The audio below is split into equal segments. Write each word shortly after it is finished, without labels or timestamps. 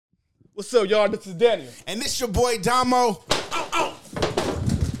What's up, y'all? This is Daniel. And this your boy Damo.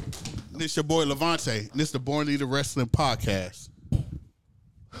 This your boy Levante. And this the Born Leader Wrestling Podcast. I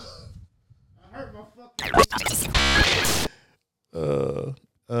hurt my fucking...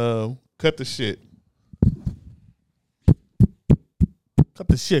 Cut the shit. Cut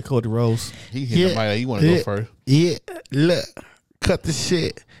the shit, Cody Rose. He hit the mic. You want to go first? Yeah, look. Cut the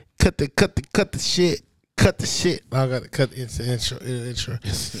shit. Cut the shit. Cut the shit. I got to cut the intro.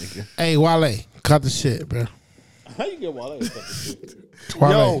 Hey, Wale, cut the shit, bro. How you get Wale to cut the shit?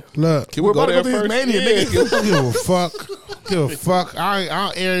 Wale, Yo, look. Can we go there to first? Mania, Yeah. nigga. Give a fuck.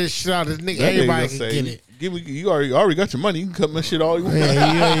 I'll air this shit out. This nigga, That everybody nigga can say, get it. You already got your money. You can cut my shit all you want.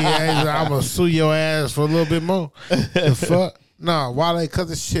 Yeah. I'm gonna sue your ass for a little bit more. The fuck? Nah, Wale, cut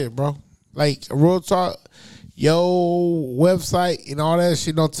the shit, bro. Like, real talk, your website and all that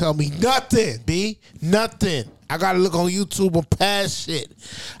shit don't tell me nothing, B. Nothing. I gotta look on YouTube on past shit.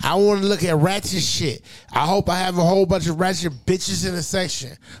 I want to look at ratchet shit. I hope I have a whole bunch of ratchet bitches in the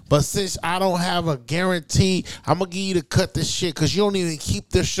section. But since I don't have a guarantee, I'm gonna give you to cut this shit because you don't even keep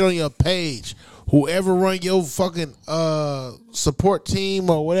this shit on your page. Whoever run your fucking support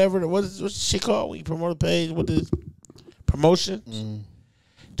team or whatever, what's the shit called when you promote a page? What is promotions?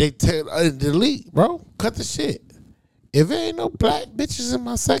 They tell delete, bro. Cut the shit. If there ain't no black bitches in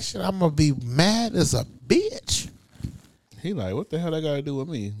my section, I'm gonna be mad as a bitch. He like, what the hell that got to do with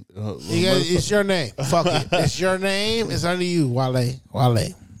me? It's your name. Fuck it. It's your name. It's under you, Wale.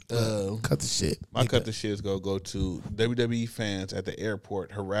 Cut the shit. My cut the shit is gonna go to WWE fans at the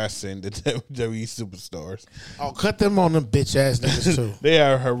airport harassing the WWE superstars. Oh, cut them on them bitch ass niggas too. They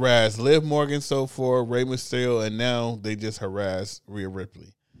are harassed Liv Morgan so far, Rey Mysterio, and now they just harass Rhea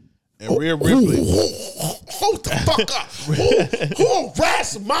Ripley. And Rhea Ripley, hold the fuck up. Who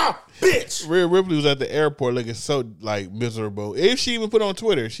harassed my bitch? Rhea Ripley was at the airport looking so like miserable. If she even put on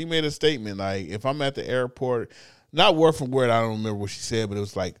Twitter, she made a statement like, "If I'm at the airport." Not word for word, I don't remember what she said, but it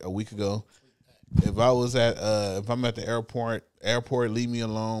was like a week ago. If I'm at the airport, leave me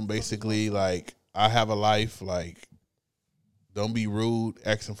alone. Basically, like, I have a life. Like, don't be rude,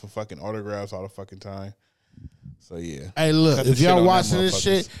 asking for fucking autographs all the fucking time. So yeah. Hey, look, if y'all watching this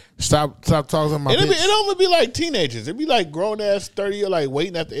shit, stop talking to my bitch. It only be like teenagers. It'd be like grown ass 30 like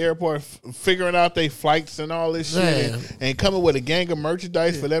waiting at the airport, figuring out their flights and all this shit, and coming with a gang of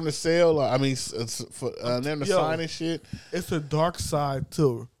merchandise for them to sell. For them to sign and shit. It's a dark side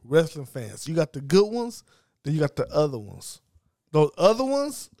to wrestling fans. You got the good ones, then you got the other ones. Those other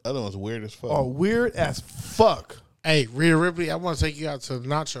ones Weird as fuck. are weird as fuck. Hey, Rhea Ripley, I want to take you out to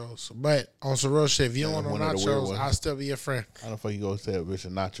nachos, but on some real shit, if you don't want no nachos, I'll still be your friend. I don't know if you go say a bitch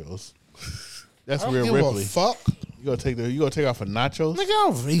of nachos. That's I don't Rhea give Ripley. a fuck. You gonna take off for nachos? Nigga,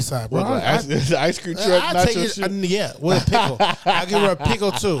 I'm from East Side, bro. The ice cream truck I nacho take it, shit? yeah, with a pickle. I give her a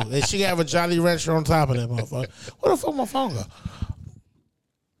pickle too, and she can have a Jolly Rancher on top of that motherfucker. Where the fuck my phone go?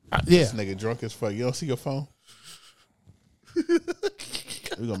 Yeah, This nigga drunk as fuck. You don't see your phone?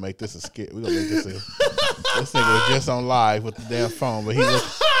 We're gonna make this a skit. We're gonna make this this nigga was just on live with the damn phone, but he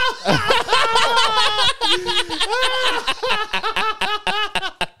was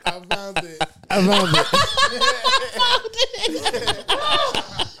I found it. I'm like,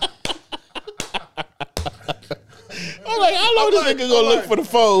 how long this nigga gonna look for the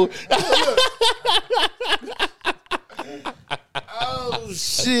phone? Oh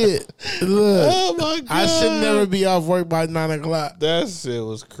shit! Look, Oh my god. I should never be off work by 9 o'clock. That shit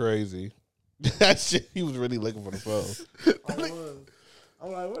was crazy. That shit, he was really looking for the phone.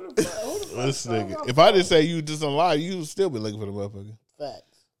 I'm like, what the fuck? This nigga. If I didn't say you just on live, you would still be looking for the motherfucker.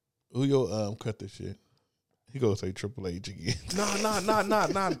 Facts. Who your cut this shit? He gonna say Triple H again.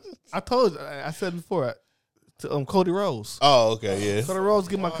 Nah. I told you, I said before, to Cody Rhodes. Oh, okay, yeah. Cody Rhodes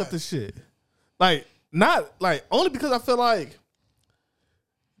get my cut this shit. Like, not, like, only because I feel like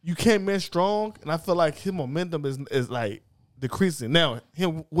you came in strong, and I feel like his momentum is like, decreasing. Now,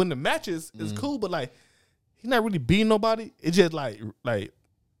 him winning the matches is cool, but, like, he's not really beating nobody. It's just, like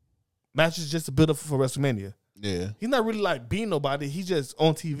matches just a build up for WrestleMania. Yeah. He's not really, like, beating nobody. He's just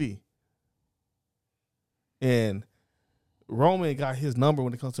on TV. And Roman got his number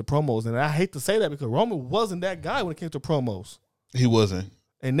when it comes to promos. And I hate to say that because Roman wasn't that guy when it came to promos. He wasn't.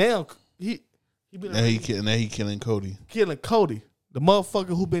 And now he been Now he killing Cody. killing Cody, the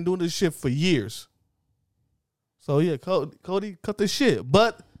motherfucker who been doing this shit for years. So yeah, Cody cut the shit.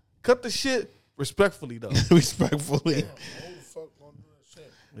 But cut the shit respectfully though. Respectfully. Who the fuck gonna do that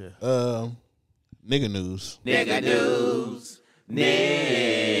shit? Yeah. Nigga news. Nigga news.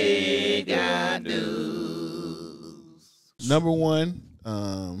 Nigga news. Number one,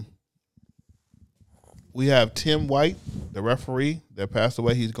 We have Tim White, the referee that passed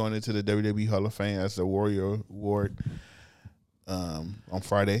away. He's going into the WWE Hall of Fame as the Warrior Award on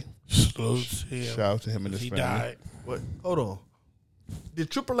Friday. Shout out to him and his family. Died. What? Hold on.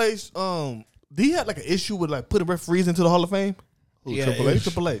 Did Triple H did he have like an issue with like putting referees into the Hall of Fame? Who, Yeah, Triple H?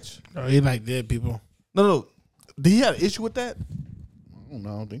 Triple H. No, he like dead people. No. Did he have an issue with that? I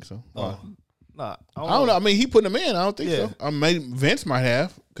don't think so. Nah. I don't know. I mean, he put him in. I don't think Yeah. so. I mean, Vince might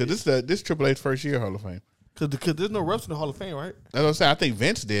have because this Triple H first year Hall of Fame. Because there's no refs in the Hall of Fame, right? That's what I'm saying. I think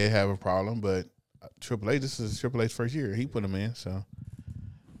Vince did have a problem, but Triple H, this is Triple H first year. He put him in. So,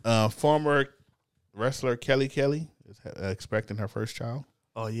 former wrestler Kelly is expecting her first child.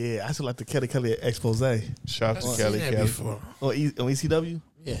 Oh yeah, I still like the Kelly expose. Shout out to Kelly. On ECW.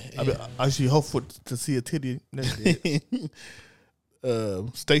 Yeah, I actually hope to see a titty next year.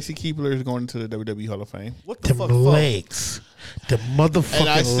 Stacy Keibler is going into the WWE Hall of Fame. What the them fuck? legs, the motherfucking And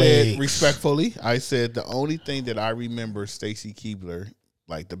I said legs. respectfully, the only thing that I remember Stacy Keibler,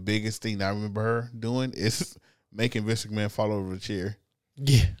 like the biggest thing that I remember her doing is making Vince McMahon fall over the chair.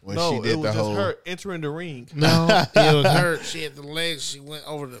 Yeah. When No, she did it was the just whole her entering the ring. No, it was her. She had the legs. She went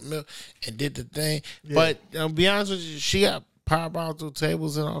over the middle and did the thing. Yeah. But I'll be honest with you, she got powerbomb through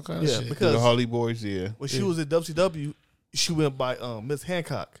tables and all kinds of shit. because the Harley Boys, yeah. when she was at WCW, she went by Miss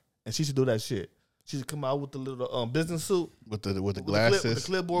Hancock, and she should do that shit. She should come out with the little business suit With the glasses. with the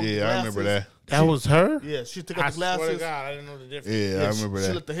clipboard. Yeah, with the I remember glasses. that. That was her? Yeah, she took I out the glasses. swear to God, I didn't know the difference. Yeah, I remember She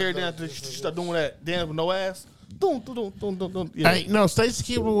that. let the hair down. She started doing that dance with no ass. Dun, dun, dun, dun, dun, dun. Yeah. Hey, no,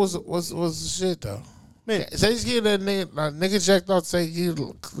 Stacey Keibler was the shit though. Man, Stacey Keibler, that nigga jacked off Stacey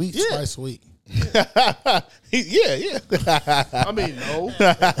Keibler at least twice a week. yeah. I mean, no.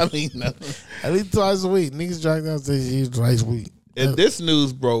 I mean, no. At least twice a week. Niggas jacked off Stacey Keibler twice a week. And this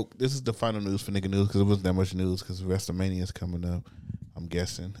news broke. This is the final news for nigga news because it wasn't that much news because WrestleMania is coming up. I'm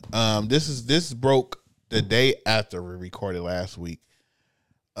guessing. This broke the day after we recorded last week.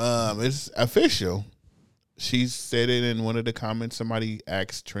 It's official. She said it in one of the comments. Somebody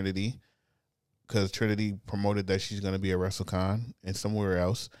asked Trinity because Trinity promoted that she's going to be at WrestleCon and somewhere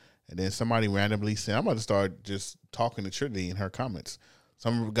else. And then somebody randomly said, I'm about to start just talking to Trinity in her comments.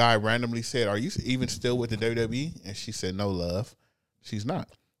 Some guy randomly said, are you even still with the WWE? And she said, no, love. She's not.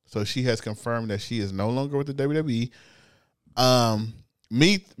 So she has confirmed that she is no longer with the WWE.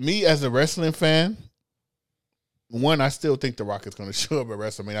 Me as a wrestling fan, one, I still think The Rock is going to show up at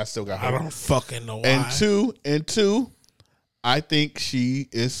WrestleMania. I still got hope. I don't fucking know why. And two, I think she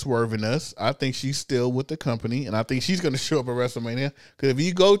is swerving us. I think she's still with the company, and I think she's going to show up at WrestleMania. Because if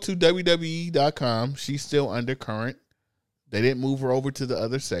you go to WWE.com, she's still undercurrent. They didn't move her over to the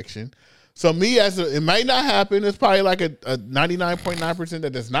other section. So it might not happen. It's probably like a 99.9%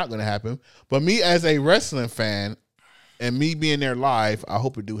 that that's not going to happen. But me as a wrestling fan and me being there live, I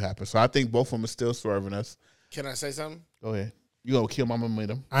hope it do happen. So I think both of them are still swerving us. Can I say something? Go ahead. You going to kill my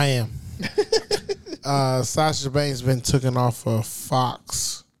momentum? I am. Sasha Banks been taken off of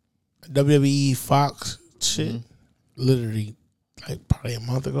Fox, WWE Fox shit, literally like probably a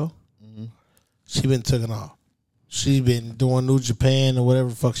month ago. She been taken off. She been doing New Japan or whatever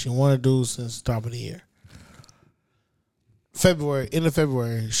the fuck she want to do since the top of the year. End of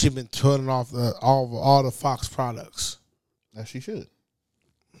February, she been turning off all the Fox products. As she should.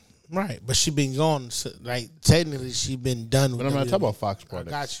 Right, but she been gone. Like technically, she been done. But with I'm not WWE. talking about Fox products.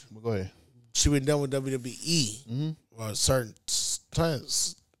 I got you. But go ahead. She been done with WWE or certain 10.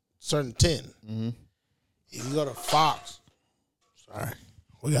 If you go to Fox, sorry,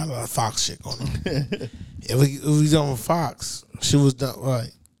 we got a lot of Fox shit going on. if we done with Fox, she was done.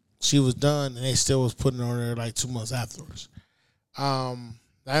 Right, she was done, and they still was putting her on there like 2 months afterwards.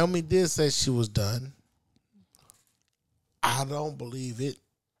 Naomi did say she was done. I don't believe it.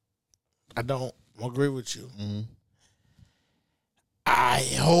 I don't agree with you. I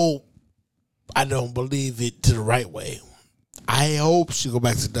hope I don't believe it to the right way. I hope she go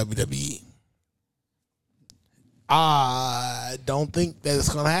back to WWE. I don't think that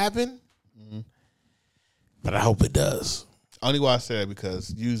it's gonna happen, but I hope it does. Only why I say that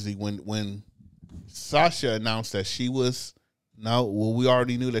because usually when Sasha announced that she was we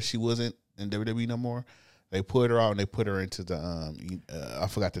already knew that she wasn't in WWE no more. They put her out and they put her into the I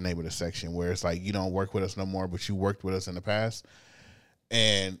forgot the name of the section where it's like you don't work with us no more, but you worked with us in the past.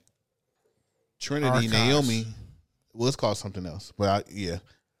 And Trinity Archives. Naomi was called something else, but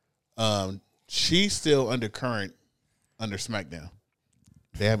she's still undercurrent under SmackDown.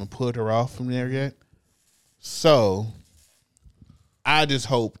 They haven't put her off from there yet, so I just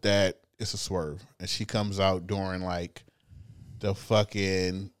hope that it's a swerve and she comes out during like the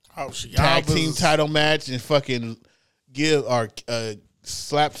fucking tag team title match and fucking give or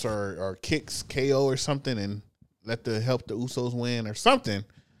slaps or kicks KO or something and help the Usos win or something.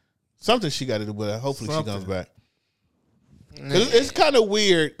 Something she got to do, but hopefully she comes back. It's kind of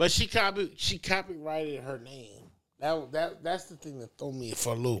weird. But she copyrighted her name. That's the thing that threw me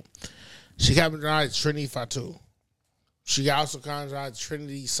for a loop. She copyrighted Trinity Fatu. She also copyrighted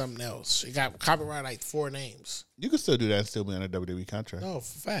Trinity something else. She got copyrighted like 4 names. You can still do that and still be on a WWE contract. No,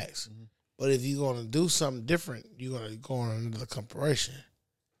 for facts. Mm-hmm. But if you're going to do something different, you're going to go on another corporation.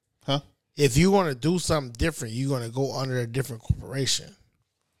 Huh? If you want to do something different, you're going to go under a different corporation.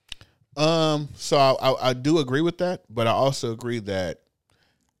 So I do agree with that, but I also agree that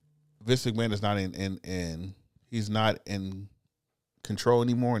Vince McMahon is not he's not in control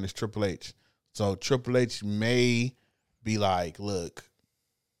anymore, and it's Triple H. So Triple H may be like, look,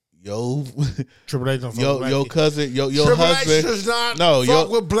 Triple H don't fuck your with cousin, your Triple husband H does not fuck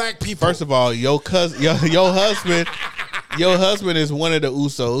with black people. First of all, your cousin, your husband. Your husband is one of the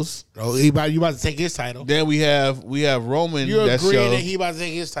Usos. Oh, you about to take his title. Then we have Roman. You're agreeing that he about to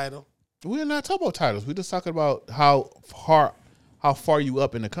take his title. We're not talking about titles. We're just talking about how far you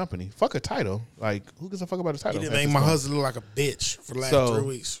up in the company. Fuck a title. Like, who gives a fuck about a title? He didn't make my husband look like a bitch for the last 3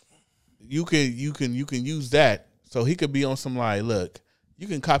 weeks. You can use that. So he could be on some like, look, you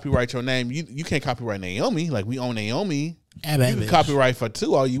can copyright your name. You can't copyright Naomi. Like, we own Naomi. You can copyright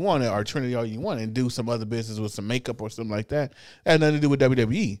Fatu all you want, or Trinity all you want, and do some other business with some makeup or something like that. That had nothing to do with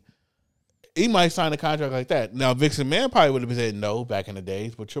WWE. He might sign a contract like that. Now, Vince McMahon probably would have said no back in the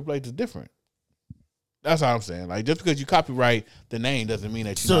days, but Triple H is different. That's all I'm saying. Like, just because you copyright the name doesn't mean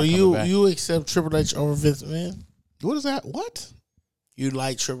that you're not coming back. You accept Triple H over Vince McMahon? What is that? What? You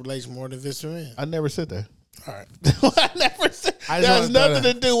like Triple H more than Vince McMahon? I never said that. All right. I never said that. Has nothing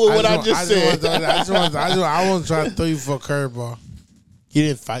to do with what I just said. I want to try to throw you for a curveball. You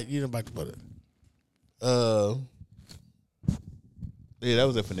didn't fight. You didn't bite the bullet. Yeah, that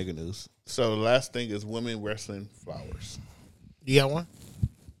was it for nigga news. So the last thing is women wrestling flowers. You got one?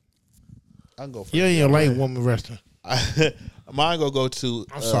 I can go for you ain't your lane woman wrestling. Mine gonna go to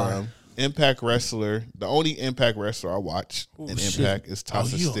I'm sorry. Impact wrestler. The only Impact wrestler I watch in Impact is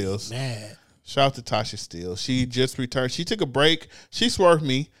Tasha Steelz. Mad. Shout out to Tasha Steelz. She just returned. She took a break. She swerved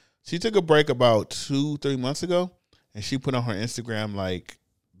me. She took a break about 2-3 months ago, and she put on her Instagram like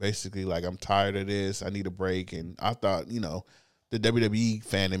basically like, I'm tired of this. I need a break. And I thought, the WWE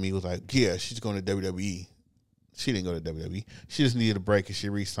fan in me was like, yeah, she's going to WWE. She didn't go to WWE. She just needed a break, and she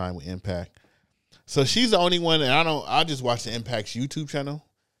re-signed with Impact. So she's the only one, and I just watch the Impact's YouTube channel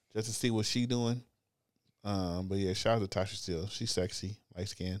just to see what she's doing. But yeah, shout out to Tasha Steelz. She's sexy, light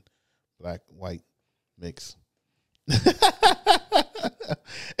skin, black, white, mix.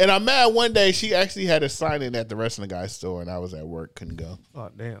 And I'm mad one day she actually had a sign-in at the wrestling guy's store, and I was at work, couldn't go. Oh,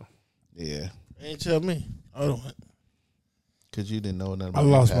 damn. Yeah. Ain't tell me. Hold on. Because you didn't know nothing about I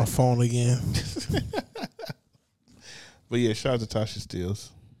lost my phone again. But yeah, shout out to Tasha Steelz.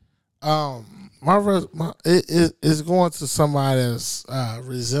 It's going to somebody that's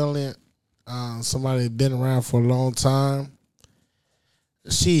resilient, somebody that's been around for a long time.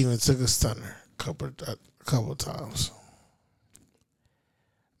 She even took a stunner a couple of times.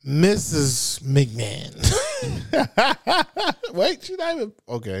 Mrs. McMahon. Wait, she's not even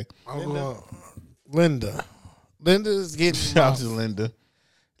okay. Linda. Linda's getting shout out to Linda.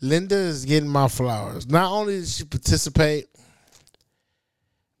 Linda is getting my flowers. Not only did she participate,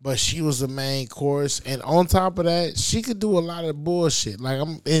 but she was the main course, and on top of that, she could do a lot of bullshit. Like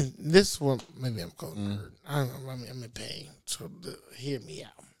I'm in this one, maybe I'm going. I'm in pain. So hear me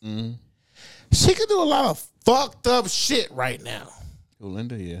out. Mm-hmm. She could do a lot of fucked up shit right now. Oh,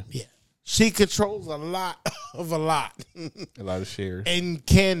 Linda, yeah. She controls a lot of a lot. A lot of shares. And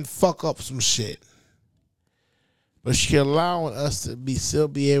can fuck up some shit. But she allowing us to still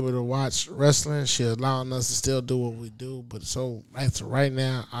be able to watch wrestling. She allowing us to still do what we do. But so after right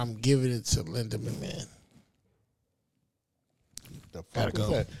now, I'm giving it to Linda McMahon. The fuck is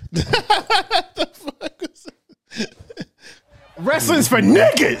that? The fuck is that? Wrestling's for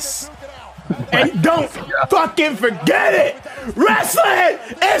niggas. And don't fucking forget it. Wrestling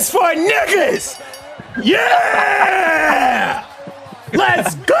is for niggas. Yeah!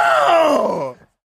 Let's go!